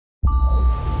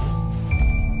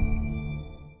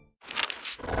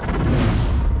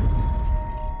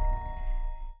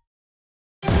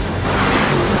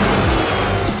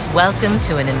Welcome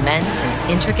to an immense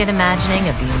and intricate imagining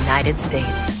of the United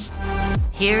States.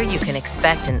 Here you can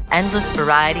expect an endless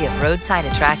variety of roadside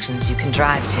attractions you can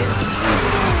drive to,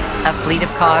 a fleet of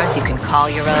cars you can call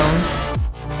your own,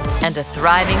 and a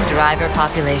thriving driver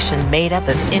population made up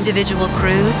of individual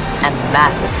crews and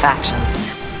massive factions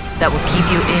that will keep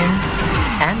you in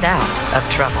and out of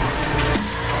trouble.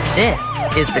 This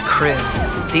is The Crew,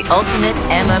 the ultimate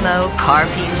MMO car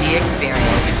PG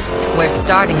experience, where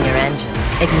starting your engine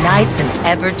ignites an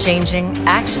ever-changing,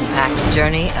 action-packed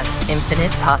journey of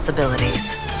infinite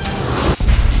possibilities.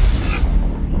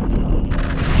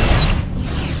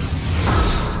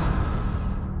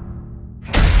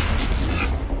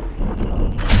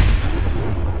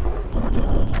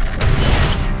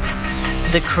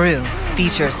 The Crew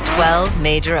features 12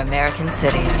 major American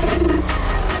cities.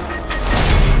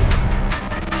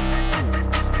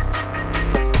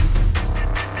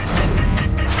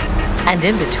 And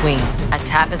in between, a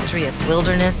tapestry of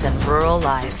wilderness and rural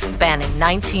life spanning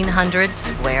 1,900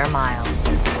 square miles.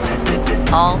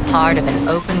 All part of an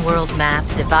open-world map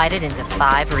divided into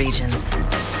 5 regions.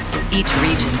 Each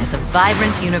region is a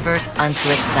vibrant universe unto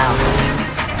itself.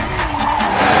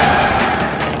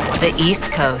 The East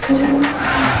Coast.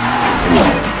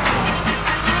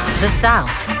 The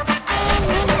South.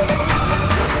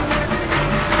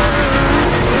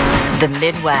 The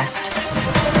Midwest.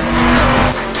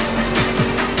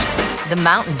 The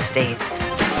Mountain States.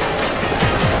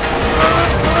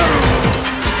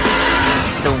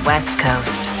 The West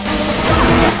Coast.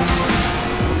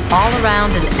 All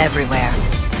around and everywhere,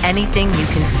 anything you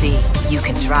can see, you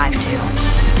can drive to.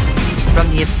 From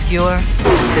the obscure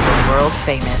to the world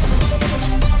famous.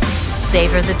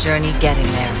 Savor the journey getting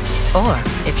there. Or,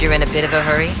 if you're in a bit of a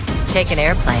hurry, take an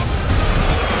airplane.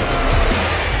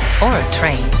 Or a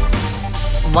train.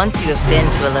 Once you have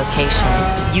been to a location,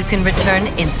 you can return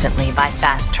instantly by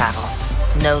fast travel.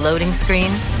 No loading screen,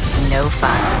 no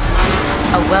fuss.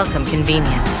 A welcome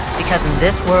convenience, because in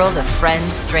this world of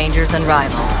friends, strangers, and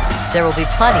rivals, there will be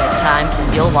plenty of times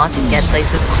when you'll want to get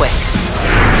places quick.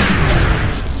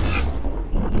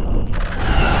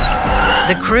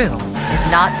 The Crew is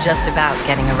not just about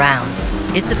getting around,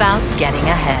 it's about getting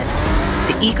ahead.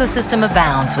 The ecosystem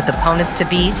abounds with opponents to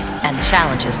beat and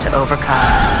challenges to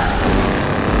overcome.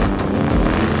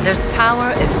 There's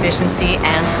power, efficiency,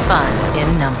 and fun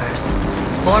in numbers.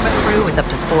 Form a crew with up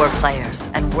to 4 players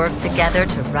and work together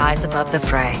to rise above the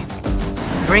fray.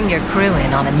 Bring your crew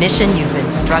in on a mission you've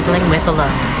been struggling with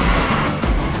alone.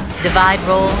 Divide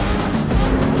roles.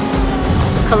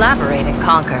 Collaborate and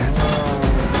conquer.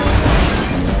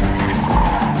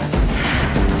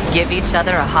 Give each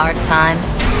other a hard time.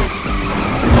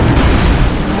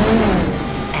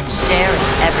 And share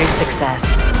in every success.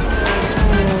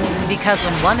 Because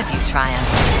when one of you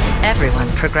triumphs, everyone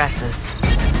progresses.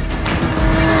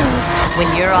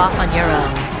 When you're off on your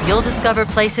own, you'll discover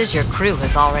places your crew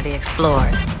has already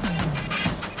explored.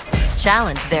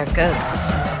 Challenge their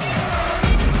ghosts.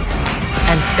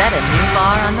 And set a new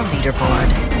bar on the leaderboard.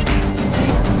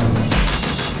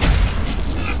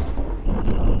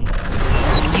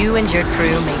 You and your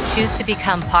crew may choose to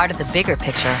become part of the bigger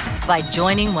picture by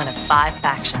joining one of 5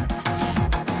 factions.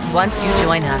 Once you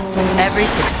join up, every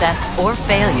success or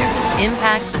failure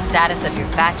impacts the status of your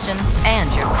faction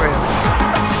and your crew.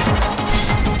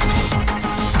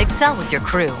 Excel with your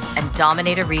crew and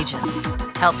dominate a region.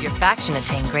 Help your faction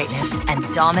attain greatness and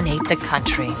dominate the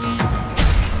country.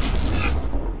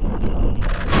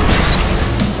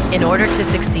 In order to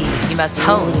succeed, you must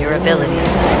hone your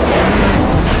abilities.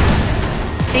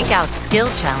 Seek out skill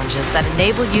challenges that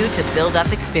enable you to build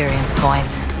up experience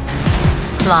points.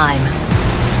 Climb.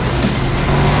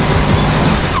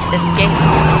 Escape.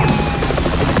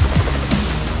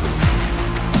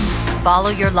 Follow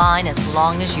your line as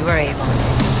long as you are able.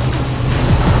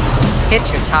 Hit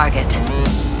your target.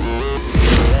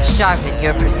 Sharpen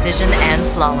your precision and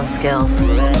slalom skills.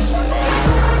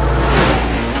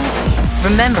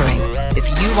 Remembering, if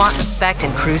you want respect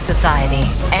in crew society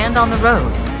and on the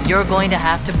road, you're going to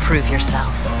have to prove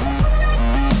yourself.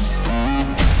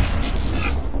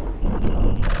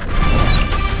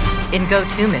 In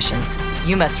Go-To missions,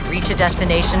 you must reach a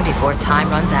destination before time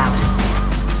runs out.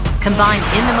 Combine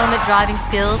in-the-moment driving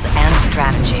skills and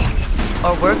strategy.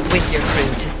 Or work with your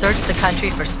crew to search the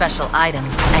country for special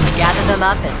items and gather them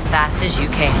up as fast as you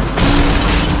can.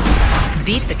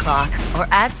 Beat the clock or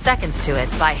add seconds to it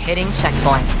by hitting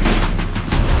checkpoints.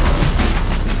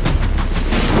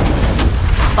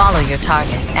 Follow your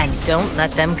target and don't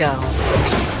let them go.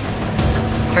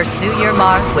 Pursue your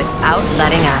mark without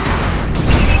letting up.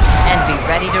 And be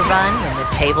ready to run when the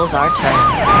tables are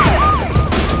turned.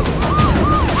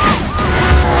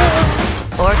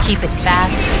 or keep it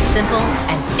fast, simple,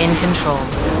 and in control.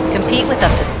 Compete with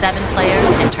up to 7 players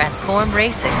and transform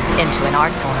racing into an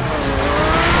art form.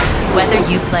 Whether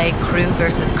you play crew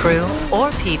versus crew or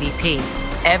PvP,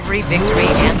 every victory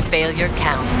and failure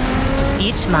counts.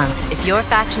 Each month, if your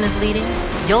faction is leading,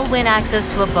 you'll win access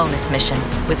to a bonus mission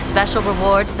with special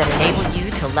rewards that enable you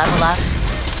to level up,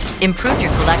 improve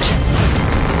your collection,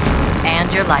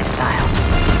 and your lifestyle.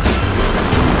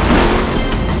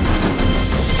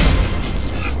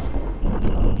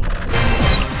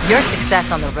 Your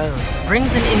success on the road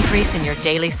brings an increase in your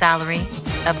daily salary,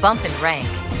 a bump in rank,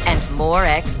 and more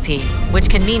XP, which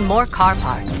can mean more car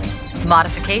parts,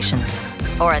 modifications,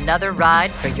 or another ride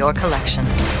for your collection.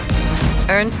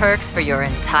 Earn perks for your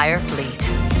entire fleet.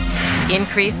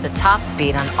 Increase the top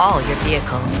speed on all your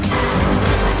vehicles.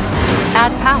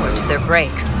 Add power to their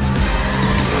brakes.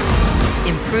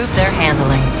 Improve their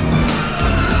handling.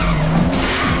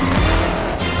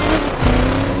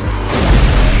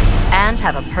 And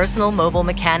have a personal mobile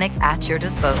mechanic at your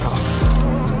disposal.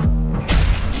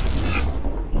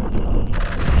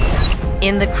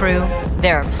 In the crew,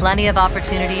 there are plenty of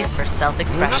opportunities for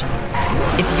self-expression.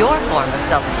 If your form of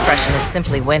self-expression is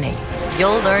simply winning,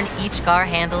 you'll learn each car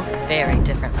handles very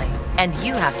differently, and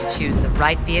you have to choose the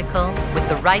right vehicle with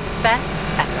the right spec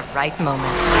at the right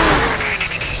moment.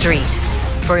 Street,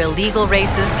 for illegal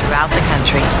races throughout the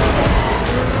country.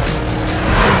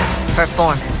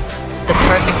 Performance, the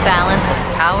perfect balance of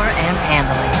power and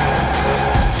handling.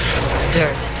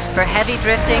 Dirt, for heavy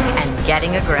drifting and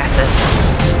getting aggressive.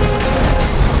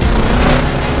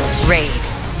 Raid,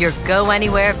 your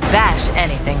go-anywhere,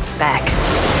 bash-anything spec.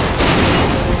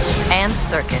 And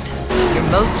Circuit, your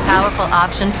most powerful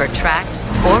option for track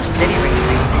or city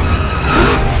racing.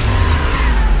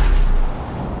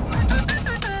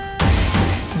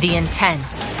 The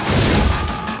intense,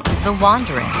 the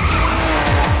wandering,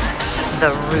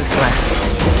 the ruthless,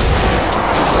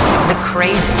 the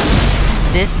crazy.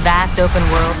 This vast open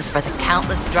world is for the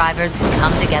countless drivers who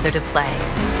come together to play,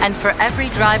 and for every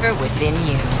driver within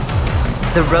you.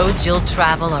 The roads you'll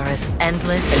travel are as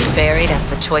endless and varied as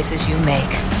the choices you make.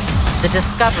 The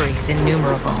discoveries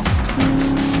innumerable.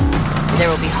 There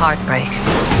will be heartbreak.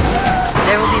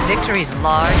 There will be victories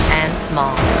large and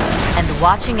small. And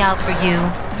watching out for you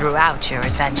throughout your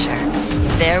adventure,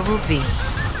 there will be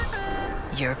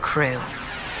your crew.